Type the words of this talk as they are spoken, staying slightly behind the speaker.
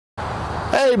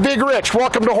Hey, Big Rich,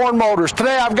 welcome to Horne Motors.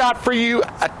 Today I've got for you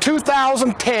a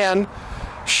 2010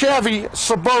 Chevy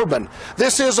Suburban.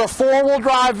 This is a four-wheel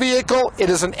drive vehicle. It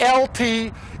is an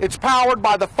LT. It's powered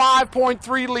by the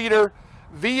 5.3 liter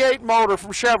V8 motor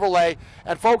from Chevrolet.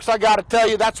 And folks, I got to tell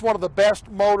you, that's one of the best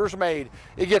motors made.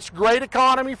 It gets great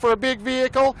economy for a big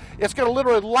vehicle. It's going to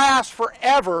literally last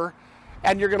forever,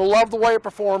 and you're going to love the way it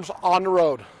performs on the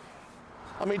road.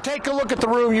 I mean, take a look at the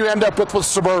room you end up with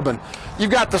Suburban. You've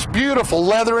got this beautiful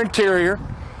leather interior.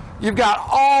 You've got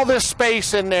all this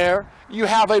space in there. You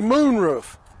have a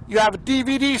moonroof. You have a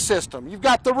DVD system. You've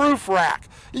got the roof rack.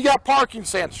 You got parking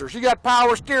sensors. You got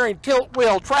power steering, tilt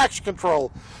wheel, traction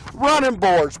control, running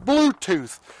boards,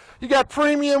 Bluetooth. You got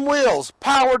premium wheels,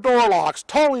 power door locks,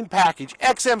 towing package,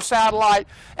 XM satellite,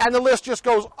 and the list just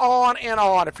goes on and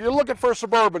on. If you're looking for a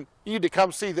Suburban, you need to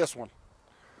come see this one.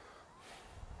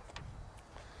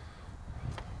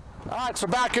 All right, so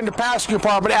back in the passenger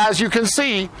compartment, as you can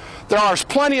see, there's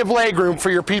plenty of legroom for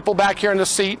your people back here in the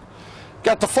seat.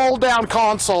 Got the fold-down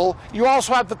console. You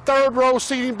also have the third row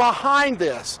seating behind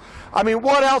this. I mean,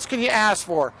 what else can you ask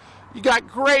for? You got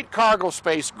great cargo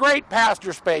space, great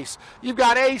passenger space. You've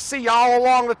got AC all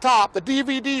along the top, the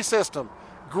DVD system.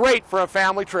 Great for a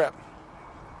family trip.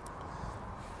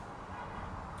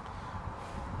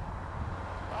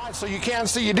 All right, so you can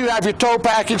see you do have your tow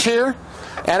package here.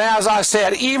 And as I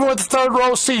said, even with the third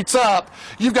row seats up,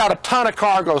 you've got a ton of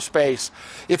cargo space.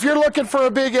 If you're looking for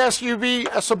a big SUV,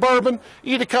 a Suburban,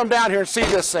 you need to come down here and see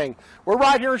this thing. We're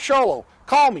right here in Sholo.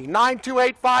 Call me,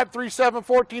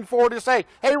 928-537-1440 to say,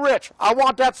 hey, Rich, I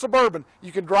want that Suburban.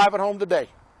 You can drive it home today.